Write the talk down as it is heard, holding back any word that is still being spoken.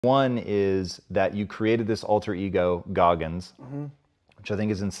One is that you created this alter ego, Goggins, which I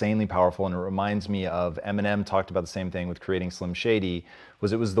think is insanely powerful, and it reminds me of Eminem talked about the same thing with creating Slim Shady,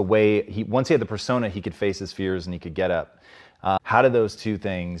 it was the way, once he had the persona, he could face his fears and he could get up. How do those two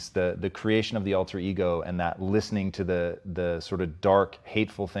things, the creation of the alter ego and that listening to the sort of dark,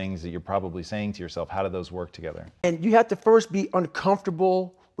 hateful things that you're probably saying to yourself, how do those work together? And you have to first be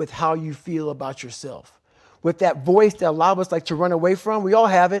uncomfortable with how you feel about yourself. With that voice that a lot of us like to run away from, we all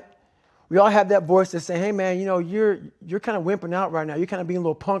have it. We all have that voice that's saying, hey man, you know, you're kind of wimping out right now. You're kind of being a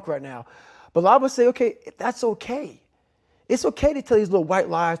little punk right now. But a lot of us say, okay, that's okay. It's okay to tell these little white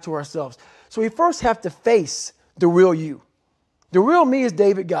lies to ourselves. So we first have to face the real you. The real me is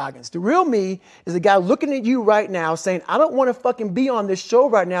David Goggins. The real me is a guy looking at you right now saying, I don't want to fucking be on this show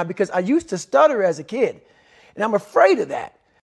right now because I used to stutter as a kid. And I'm afraid of that.